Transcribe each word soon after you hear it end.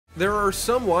There are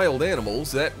some wild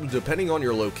animals that, depending on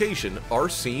your location, are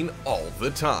seen all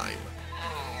the time.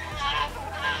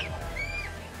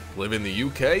 Live in the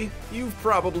UK? You've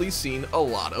probably seen a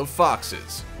lot of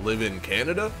foxes. Live in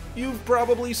Canada? You've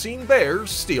probably seen bears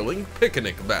stealing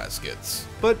picnic baskets.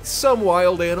 But some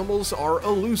wild animals are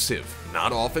elusive,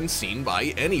 not often seen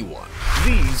by anyone.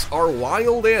 These are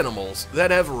wild animals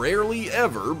that have rarely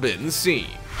ever been seen.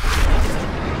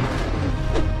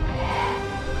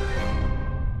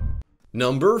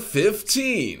 Number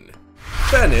 15.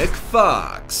 Fennec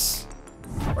Fox.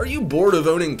 Are you bored of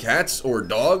owning cats or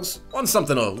dogs? Want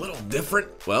something a little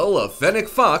different? Well, a fennec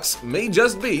fox may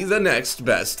just be the next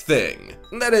best thing.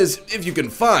 That is, if you can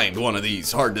find one of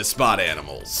these hard-to-spot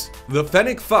animals. The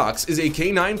fennec fox is a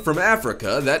canine from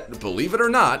Africa that, believe it or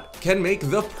not, can make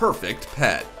the perfect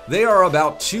pet. They are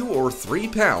about 2 or 3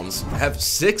 pounds, have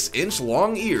 6-inch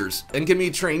long ears, and can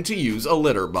be trained to use a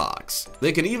litter box.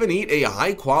 They can even eat a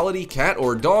high-quality cat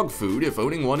or dog food if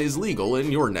owning one is legal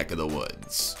in your neck of the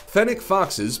woods. Fennec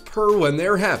foxes purr when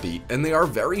they're happy, and they are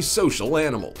very social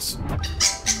animals.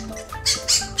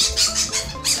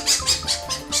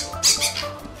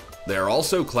 They are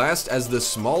also classed as the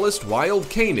smallest wild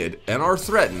canid and are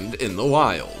threatened in the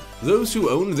wild. Those who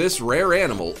own this rare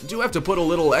animal do have to put a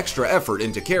little extra effort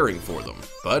into caring for them,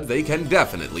 but they can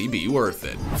definitely be worth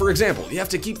it. For example, you have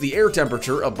to keep the air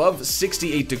temperature above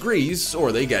 68 degrees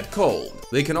or they get cold.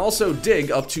 They can also dig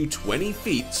up to 20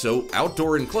 feet, so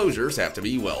outdoor enclosures have to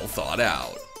be well thought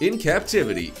out. In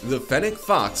captivity, the fennec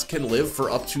fox can live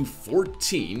for up to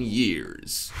 14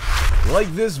 years.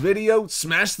 Like this video,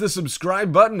 smash the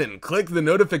subscribe button and click the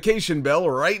notification bell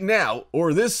right now,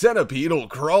 or this centipede will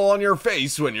crawl on your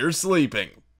face when you're sleeping.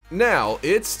 Now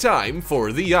it's time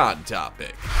for the odd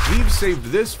topic. We've saved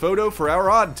this photo for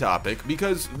our odd topic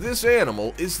because this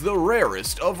animal is the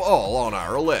rarest of all on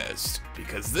our list.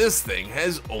 Because this thing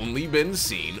has only been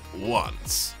seen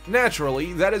once.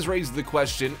 Naturally, that has raised the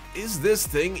question, is this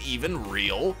thing even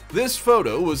real? This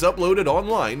photo was uploaded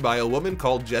online by a woman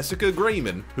called Jessica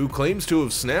Grayman, who claims to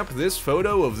have snapped this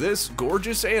photo of this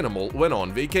gorgeous animal when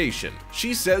on vacation.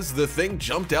 She says the thing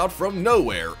jumped out from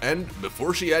nowhere, and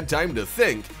before she had time to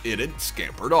think, it had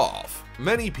scampered off.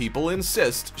 Many people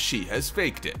insist she has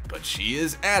faked it, but she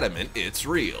is adamant it's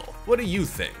real. What do you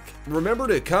think? Remember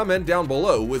to comment down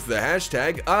below with the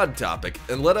hashtag OddTopic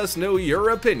and let us know your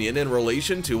opinion in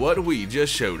relation to what we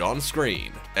just showed on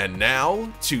screen. And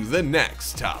now, to the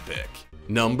next topic.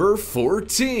 Number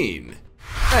 14.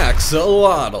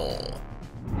 Axolotl.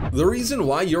 The reason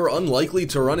why you're unlikely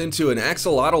to run into an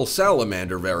axolotl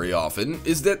salamander very often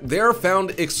is that they're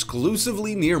found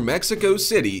exclusively near Mexico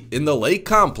City in the lake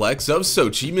complex of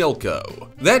Xochimilco.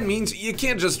 That means you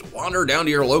can't just wander down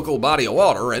to your local body of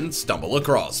water and stumble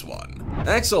across one.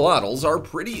 Axolotls are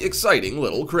pretty exciting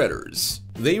little critters.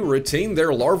 They retain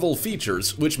their larval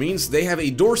features, which means they have a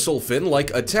dorsal fin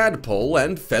like a tadpole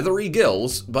and feathery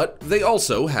gills, but they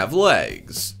also have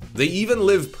legs. They even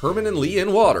live permanently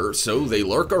in water, so they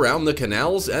lurk around the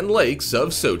canals and lakes of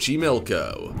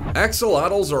Xochimilco.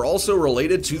 Axolotls are also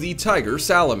related to the tiger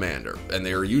salamander, and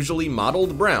they are usually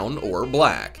mottled brown or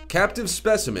black. Captive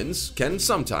specimens can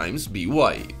sometimes be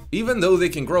white. Even though they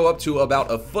can grow up to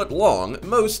about a foot long,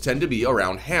 most tend to be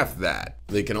around half that.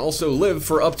 They can also live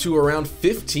for up to around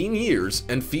 15 years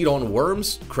and feed on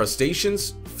worms,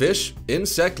 crustaceans, fish,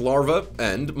 insect larvae,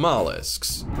 and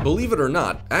mollusks. Believe it or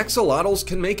not, axolotls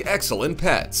can make excellent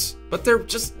pets, but they're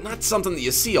just not something that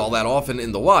you see all that often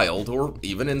in the wild or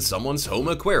even in someone's home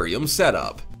aquarium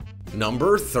setup.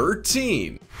 Number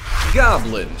 13.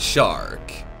 Goblin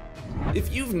shark.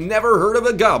 If you've never heard of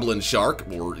a goblin shark,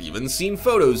 or even seen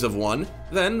photos of one,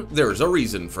 then there's a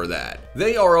reason for that.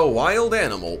 They are a wild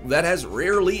animal that has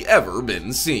rarely ever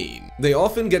been seen. They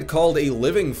often get called a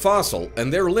living fossil,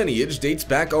 and their lineage dates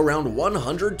back around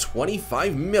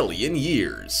 125 million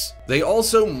years. They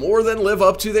also more than live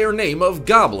up to their name of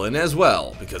goblin as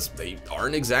well, because they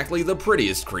aren't exactly the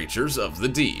prettiest creatures of the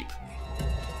deep.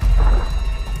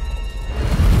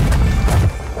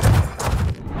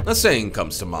 A saying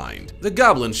comes to mind. The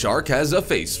goblin shark has a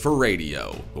face for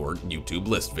radio, or YouTube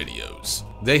list videos.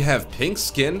 They have pink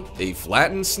skin, a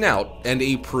flattened snout, and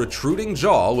a protruding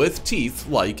jaw with teeth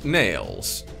like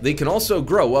nails. They can also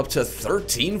grow up to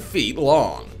 13 feet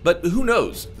long. But who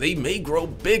knows, they may grow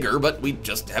bigger, but we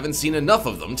just haven't seen enough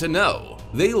of them to know.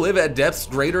 They live at depths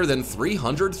greater than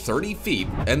 330 feet,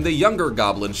 and the younger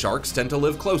goblin sharks tend to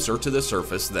live closer to the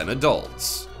surface than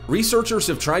adults. Researchers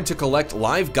have tried to collect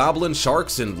live goblin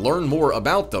sharks and learn more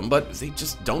about them, but they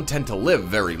just don't tend to live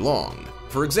very long.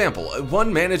 For example,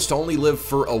 one managed to only live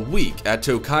for a week at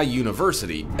Tokai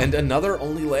University, and another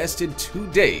only lasted 2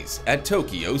 days at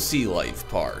Tokyo Sea Life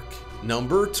Park.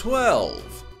 Number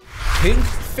 12. Pink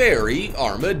Fairy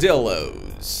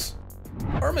Armadillos.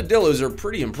 Armadillos are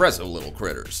pretty impressive little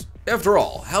critters. After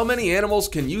all, how many animals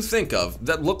can you think of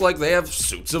that look like they have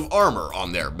suits of armor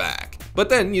on their back? But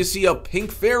then you see a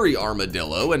pink fairy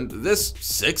armadillo, and this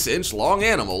 6-inch long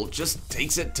animal just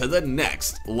takes it to the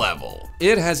next level.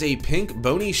 It has a pink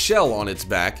bony shell on its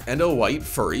back and a white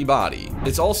furry body.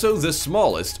 It's also the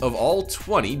smallest of all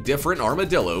 20 different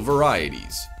armadillo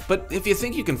varieties. But if you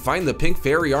think you can find the pink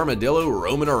fairy armadillo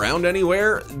roaming around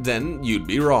anywhere, then you'd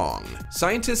be wrong.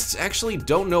 Scientists actually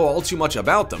don't know all too much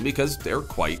about them because they're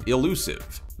quite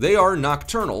elusive. They are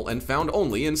nocturnal and found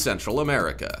only in Central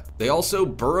America. They also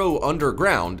burrow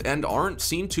underground and aren't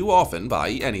seen too often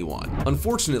by anyone.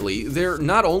 Unfortunately, they're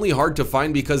not only hard to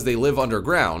find because they live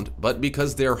underground, but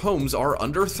because their homes are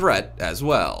under threat as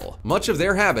well. Much of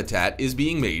their habitat is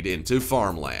being made into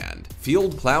farmland.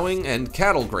 Field plowing and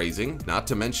cattle grazing, not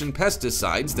to mention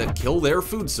pesticides that kill their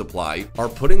food supply, are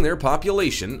putting their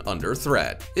population under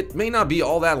threat. It may not be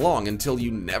all that long until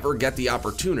you never get the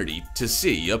opportunity to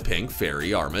see a pink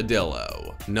fairy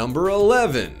armadillo. Number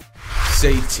 11.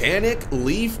 Satanic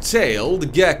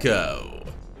leaf-tailed gecko.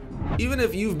 Even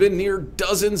if you've been near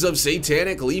dozens of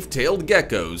satanic leaf-tailed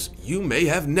geckos, you may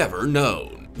have never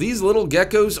known. These little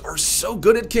geckos are so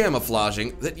good at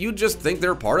camouflaging that you just think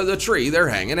they're part of the tree they're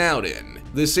hanging out in.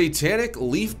 The satanic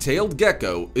leaf-tailed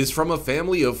gecko is from a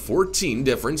family of 14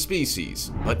 different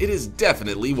species, but it is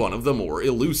definitely one of the more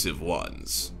elusive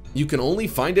ones. You can only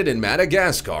find it in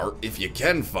Madagascar, if you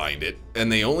can find it,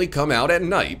 and they only come out at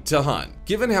night to hunt.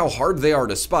 Given how hard they are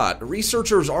to spot,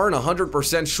 researchers aren't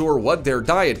 100% sure what their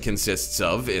diet consists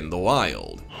of in the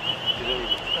wild.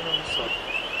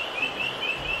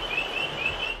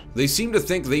 They seem to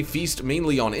think they feast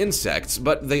mainly on insects,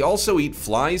 but they also eat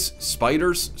flies,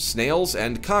 spiders, snails,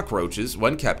 and cockroaches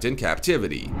when kept in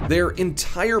captivity. Their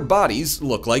entire bodies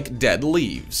look like dead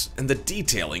leaves, and the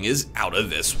detailing is out of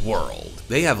this world.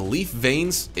 They have leaf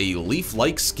veins, a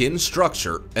leaf-like skin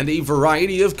structure, and a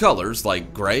variety of colors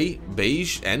like gray,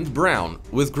 beige, and brown,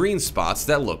 with green spots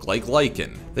that look like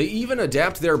lichen. They even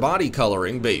adapt their body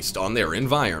coloring based on their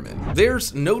environment.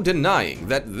 There's no denying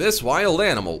that this wild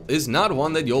animal is not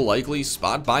one that you'll likely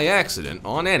spot by accident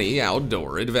on any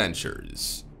outdoor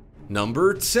adventures.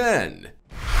 Number 10.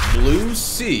 Blue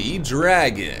Sea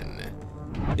Dragon.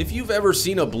 If you've ever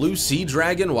seen a blue sea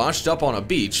dragon washed up on a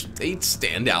beach, they'd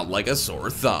stand out like a sore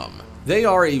thumb. They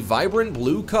are a vibrant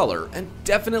blue color and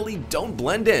definitely don't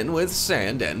blend in with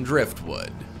sand and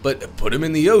driftwood. But put them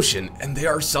in the ocean and they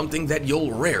are something that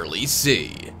you'll rarely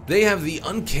see. They have the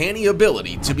uncanny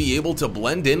ability to be able to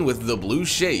blend in with the blue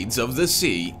shades of the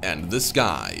sea and the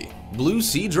sky. Blue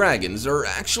sea dragons are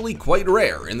actually quite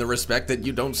rare in the respect that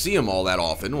you don't see them all that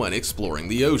often when exploring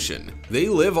the ocean. They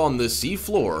live on the sea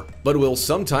floor, but will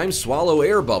sometimes swallow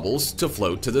air bubbles to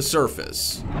float to the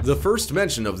surface. The first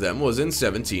mention of them was in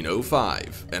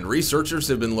 1705, and researchers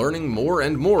have been learning more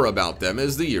and more about them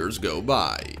as the years go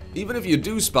by. Even if you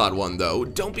do spot one though,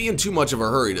 don't be in too much of a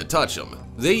hurry to touch them.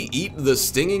 They eat the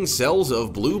stinging cells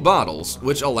of blue bottles,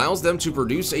 which allows them to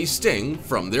produce a sting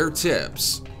from their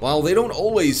tips. While they don't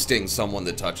always sting someone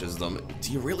that touches them,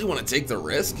 do you really want to take the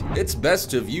risk? It's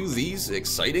best to view these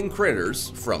exciting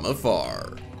critters from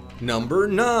afar. Number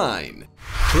 9.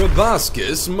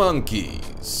 Proboscis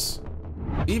monkeys.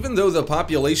 Even though the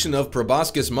population of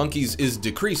proboscis monkeys is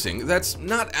decreasing, that's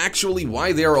not actually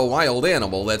why they're a wild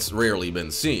animal that's rarely been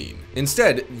seen.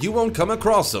 Instead, you won't come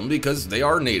across them because they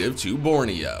are native to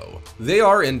Borneo. They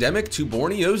are endemic to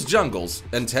Borneo's jungles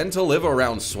and tend to live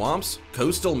around swamps,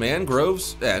 coastal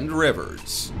mangroves, and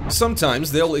rivers.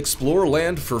 Sometimes they'll explore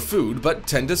land for food but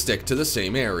tend to stick to the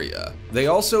same area. They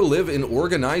also live in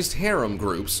organized harem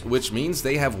groups, which means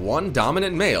they have one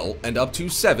dominant male and up to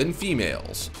 7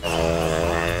 females,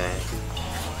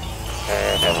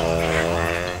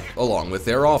 along with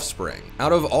their offspring.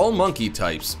 Out of all monkey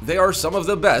types, they are some of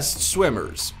the best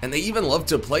swimmers, and they even love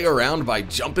to play around by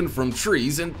jumping from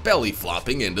trees and belly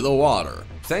flopping into the water.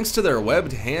 Thanks to their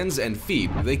webbed hands and feet,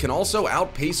 they can also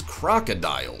outpace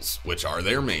crocodiles, which are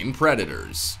their main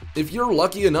predators. If you're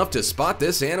lucky enough to spot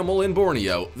this animal in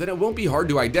Borneo, then it won't be hard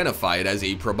to identify it as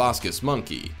a proboscis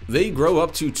monkey. They grow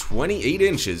up to 28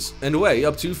 inches and weigh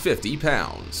up to 50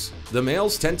 pounds. The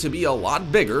males tend to be a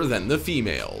lot bigger than the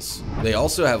females. They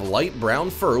also have light brown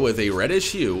fur with a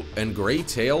reddish hue and gray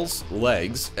tails,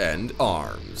 legs, and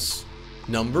arms.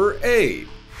 Number 8.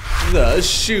 The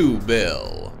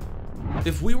shoebill.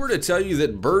 If we were to tell you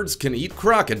that birds can eat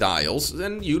crocodiles,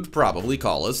 then you'd probably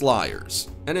call us liars.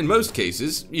 And in most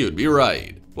cases, you'd be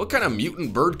right. What kind of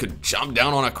mutant bird could chomp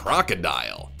down on a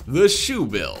crocodile? The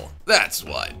shoebill. That's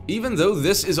what. Even though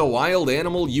this is a wild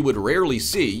animal you would rarely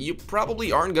see, you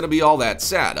probably aren't going to be all that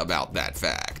sad about that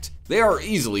fact. They are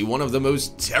easily one of the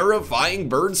most terrifying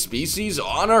bird species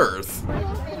on Earth.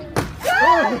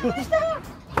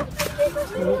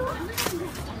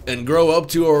 And grow up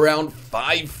to around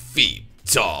 5 feet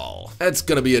tall. That's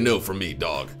gonna be a no from me,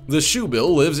 dog. The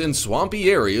shoebill lives in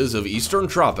swampy areas of eastern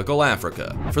tropical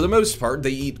Africa. For the most part,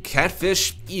 they eat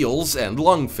catfish, eels, and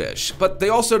lungfish, but they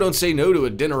also don't say no to a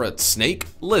dinner at snake,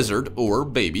 lizard, or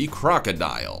baby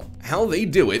crocodile. How they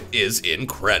do it is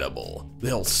incredible.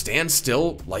 They'll stand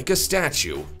still like a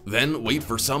statue, then wait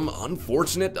for some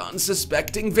unfortunate,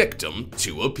 unsuspecting victim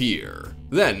to appear.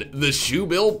 Then, the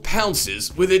shoebill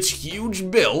pounces with its huge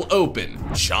bill open,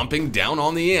 chomping down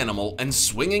on the animal and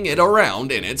swinging it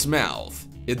around in its mouth.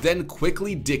 It then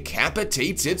quickly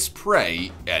decapitates its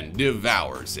prey and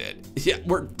devours it. Yeah,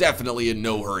 we're definitely in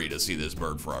no hurry to see this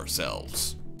bird for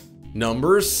ourselves.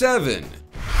 Number 7.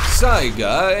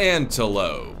 Saiga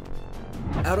antelope.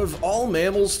 Out of all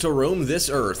mammals to roam this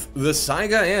earth, the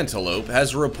saiga antelope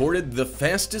has reported the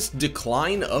fastest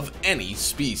decline of any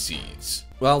species.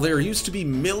 While there used to be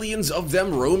millions of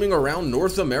them roaming around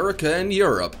North America and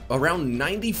Europe, around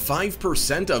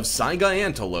 95% of saiga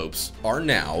antelopes are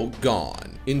now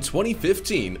gone. In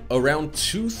 2015, around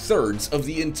 2/3 of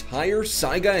the entire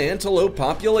saiga antelope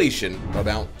population,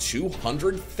 about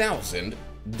 200,000,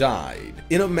 died.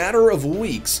 In a matter of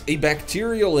weeks, a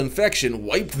bacterial infection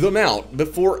wiped them out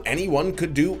before anyone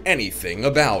could do anything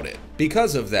about it.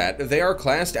 Because of that, they are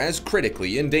classed as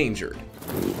critically endangered.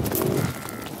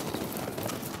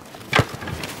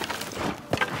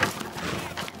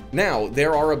 Now,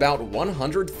 there are about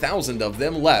 100,000 of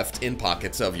them left in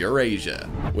pockets of Eurasia,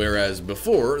 whereas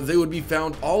before they would be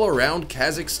found all around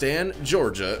Kazakhstan,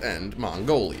 Georgia, and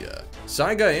Mongolia.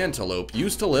 Saiga antelope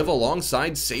used to live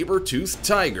alongside saber-toothed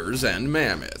tigers and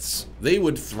mammoths. They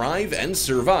would thrive and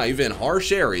survive in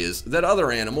harsh areas that other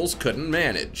animals couldn't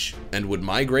manage, and would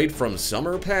migrate from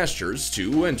summer pastures to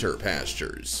winter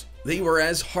pastures. They were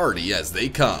as hardy as they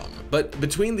come. But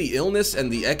between the illness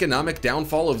and the economic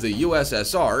downfall of the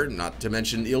USSR, not to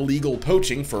mention illegal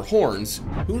poaching for horns,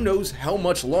 who knows how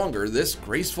much longer this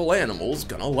graceful animal's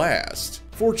gonna last.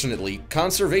 Fortunately,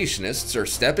 conservationists are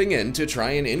stepping in to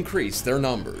try and increase their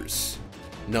numbers.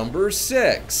 Number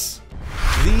 6.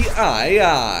 The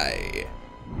aye-aye.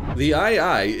 The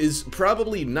aye-aye is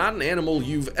probably not an animal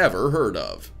you've ever heard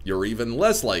of. You're even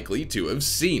less likely to have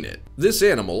seen it. This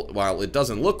animal, while it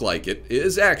doesn't look like it,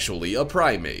 is actually a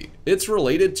primate. It's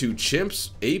related to chimps,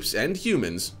 apes, and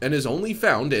humans, and is only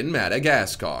found in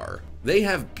Madagascar. They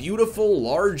have beautiful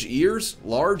large ears,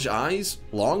 large eyes,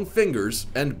 long fingers,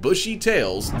 and bushy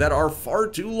tails that are far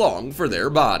too long for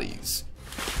their bodies.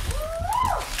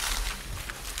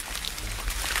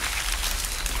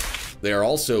 They are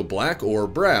also black or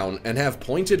brown and have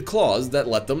pointed claws that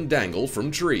let them dangle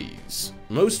from trees.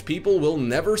 Most people will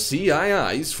never see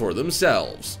aye-ayes for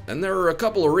themselves, and there are a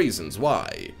couple of reasons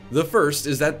why. The first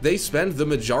is that they spend the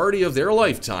majority of their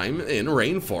lifetime in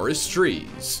rainforest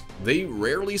trees. They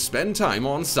rarely spend time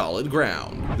on solid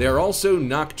ground. They're also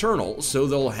nocturnal, so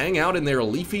they'll hang out in their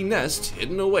leafy nest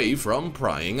hidden away from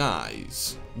prying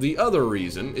eyes. The other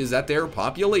reason is that their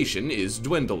population is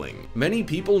dwindling. Many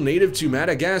people native to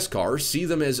Madagascar see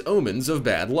them as omens of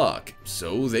bad luck,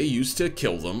 so they used to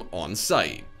kill them on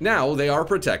sight. Now they are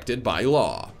protected by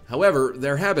law. However,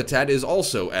 their habitat is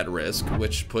also at risk,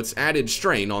 which puts added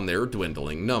strain on their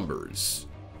dwindling numbers.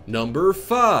 Number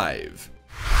 5.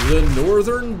 The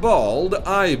Northern Bald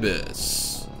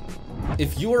Ibis.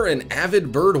 If you are an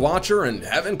avid bird watcher and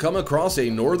haven't come across a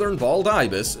northern bald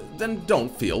ibis, then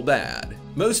don't feel bad.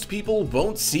 Most people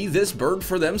won't see this bird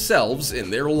for themselves in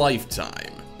their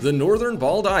lifetime. The northern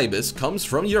bald ibis comes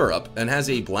from Europe and has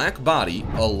a black body,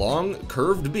 a long,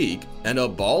 curved beak, and a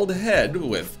bald head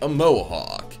with a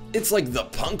mohawk. It's like the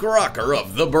punk rocker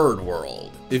of the bird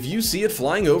world. If you see it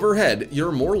flying overhead,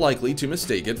 you're more likely to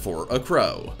mistake it for a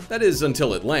crow. That is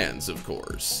until it lands, of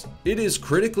course. It is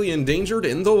critically endangered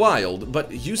in the wild,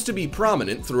 but used to be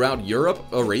prominent throughout Europe,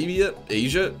 Arabia,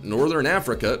 Asia, Northern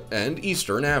Africa, and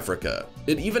Eastern Africa.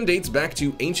 It even dates back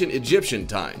to ancient Egyptian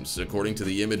times, according to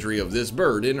the imagery of this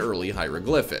bird in early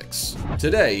hieroglyphics.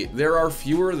 Today, there are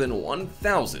fewer than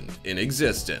 1,000 in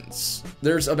existence.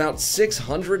 There's about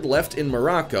 600 left in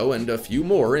Morocco and a few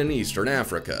more in Eastern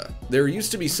Africa. There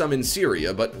used to be some in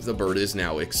Syria, but the bird is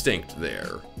now extinct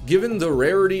there. Given the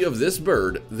rarity of this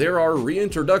bird, there are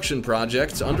reintroduction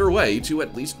projects underway to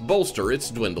at least bolster its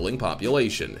dwindling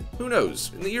population. Who knows,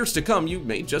 in the years to come you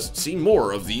may just see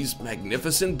more of these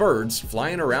magnificent birds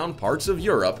flying around parts of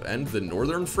Europe and the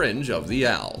northern fringe of the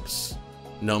Alps.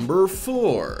 Number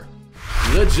 4.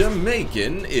 The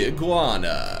Jamaican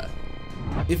iguana.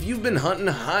 If you've been hunting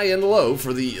high and low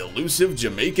for the elusive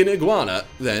Jamaican iguana,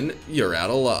 then you're out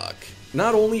of luck.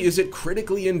 Not only is it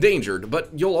critically endangered, but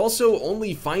you'll also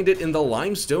only find it in the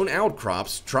limestone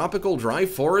outcrops, tropical dry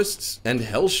forests, and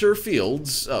hellshire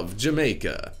fields of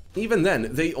Jamaica. Even then,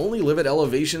 they only live at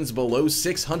elevations below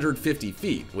 650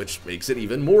 feet, which makes it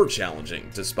even more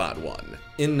challenging to spot one.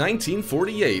 In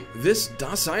 1948, this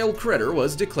docile critter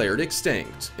was declared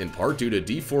extinct, in part due to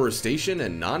deforestation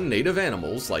and non-native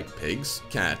animals like pigs,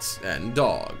 cats, and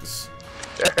dogs.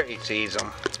 There he sees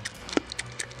them.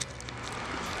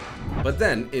 But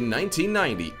then, in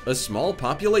 1990, a small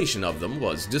population of them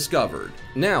was discovered.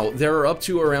 Now, there are up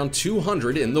to around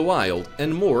 200 in the wild,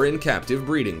 and more in captive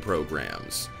breeding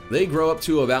programs. They grow up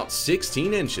to about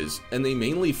 16 inches, and they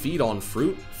mainly feed on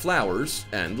fruit, flowers,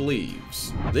 and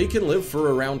leaves. They can live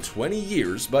for around 20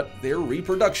 years, but their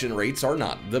reproduction rates are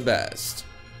not the best.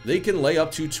 They can lay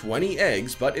up to 20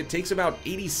 eggs, but it takes about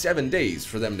 87 days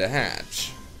for them to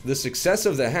hatch. The success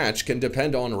of the hatch can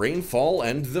depend on rainfall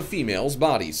and the female's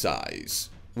body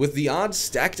size. With the odds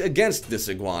stacked against this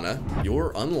iguana,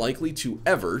 you're unlikely to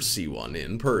ever see one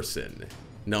in person.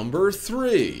 Number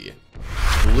 3.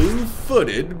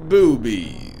 Blue-footed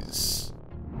boobies.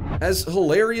 As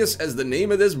hilarious as the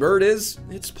name of this bird is,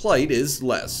 its plight is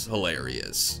less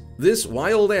hilarious. This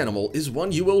wild animal is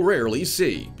one you will rarely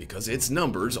see because its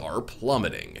numbers are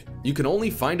plummeting. You can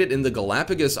only find it in the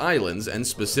Galapagos Islands and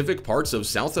specific parts of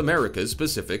South America's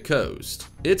Pacific coast.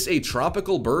 It's a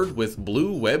tropical bird with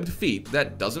blue webbed feet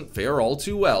that doesn't fare all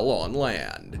too well on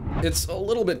land. It's a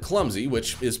little bit clumsy,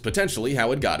 which is potentially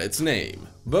how it got its name.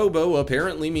 Bobo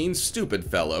apparently means stupid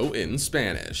fellow in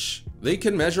Spanish. They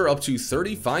can measure up to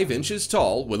 35 inches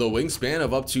tall with a wingspan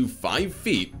of up to 5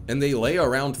 feet, and they lay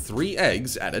around 3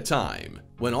 eggs at a time.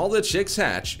 When all the chicks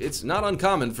hatch, it's not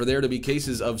uncommon for there to be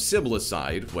cases of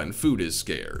siblicide when food is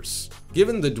scarce.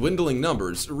 Given the dwindling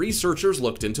numbers, researchers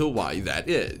looked into why that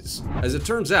is. As it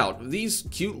turns out, these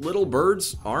cute little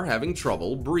birds are having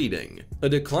trouble breeding. A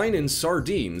decline in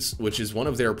sardines, which is one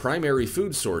of their primary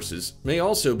food sources, may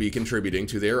also be contributing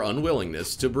to their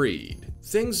unwillingness to breed.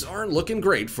 Things aren't looking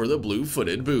great for the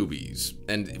blue-footed boobies,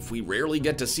 and if we rarely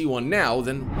get to see one now,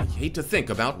 then I hate to think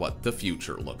about what the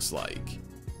future looks like.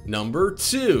 Number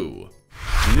 2.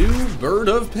 New bird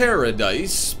of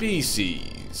paradise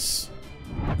species.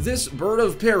 This bird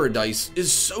of paradise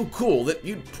is so cool that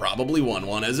you'd probably want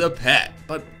one as a pet,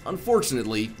 but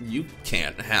unfortunately, you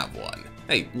can't have one.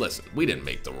 Hey, listen, we didn't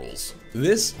make the rules.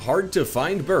 This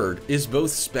hard-to-find bird is both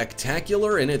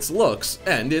spectacular in its looks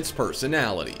and its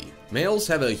personality. Males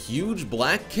have a huge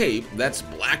black cape that's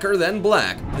blacker than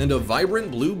black and a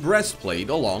vibrant blue breastplate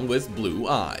along with blue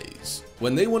eyes.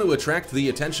 When they want to attract the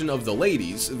attention of the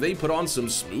ladies, they put on some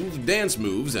smooth dance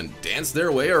moves and dance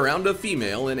their way around a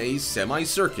female in a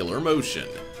semicircular motion.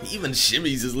 He even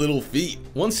shimmies his little feet.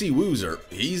 Once he woos her,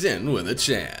 he's in with a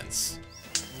chance.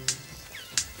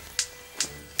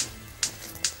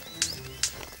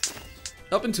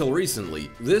 Up until recently,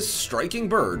 this striking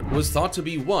bird was thought to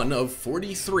be one of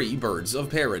 43 birds of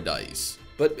paradise.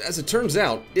 But as it turns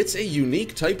out, it's a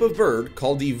unique type of bird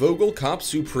called the Vogelkop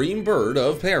Supreme Bird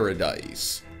of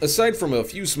Paradise. Aside from a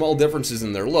few small differences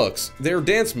in their looks, their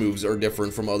dance moves are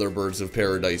different from other birds of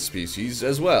paradise species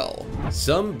as well.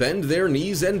 Some bend their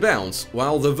knees and bounce,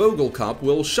 while the Vogelkop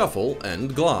will shuffle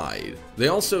and glide. They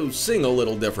also sing a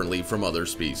little differently from other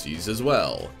species as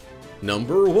well.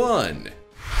 Number 1.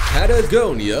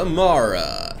 Patagonia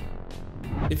Mara.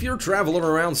 If you're traveling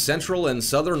around central and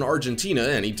southern Argentina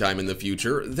anytime in the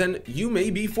future, then you may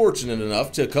be fortunate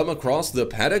enough to come across the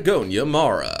Patagonia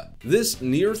Mara. This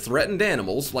near-threatened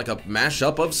animal's like a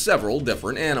mashup of several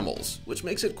different animals, which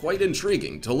makes it quite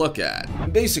intriguing to look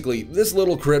at. Basically, this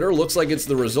little critter looks like it's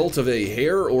the result of a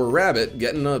hare or rabbit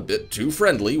getting a bit too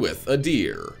friendly with a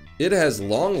deer. It has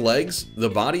long legs, the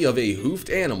body of a hoofed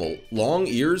animal, long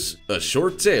ears, a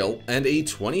short tail, and a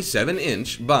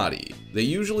 27-inch body. They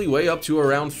usually weigh up to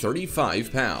around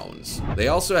 35 pounds. They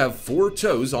also have 4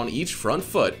 toes on each front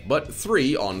foot, but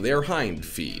 3 on their hind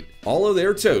feet. All of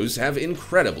their toes have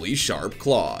incredibly sharp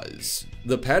claws.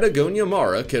 The Patagonia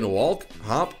Mara can walk,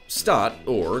 hop, stot,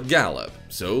 or gallop,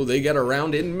 so they get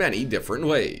around in many different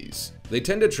ways. They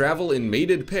tend to travel in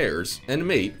mated pairs and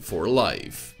mate for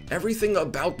life. Everything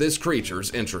about this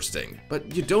creature's interesting,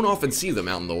 but you don't often see them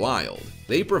out in the wild.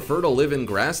 They prefer to live in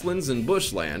grasslands and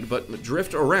bushland, but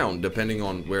drift around depending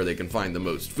on where they can find the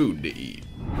most food to eat.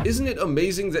 Isn't it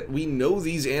amazing that we know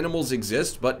these animals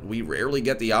exist, but we rarely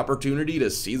get the opportunity to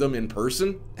see them in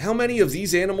person? How many of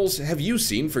these animals have you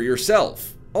seen for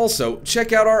yourself? Also,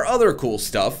 check out our other cool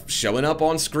stuff showing up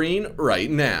on screen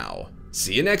right now.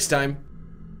 See you next time.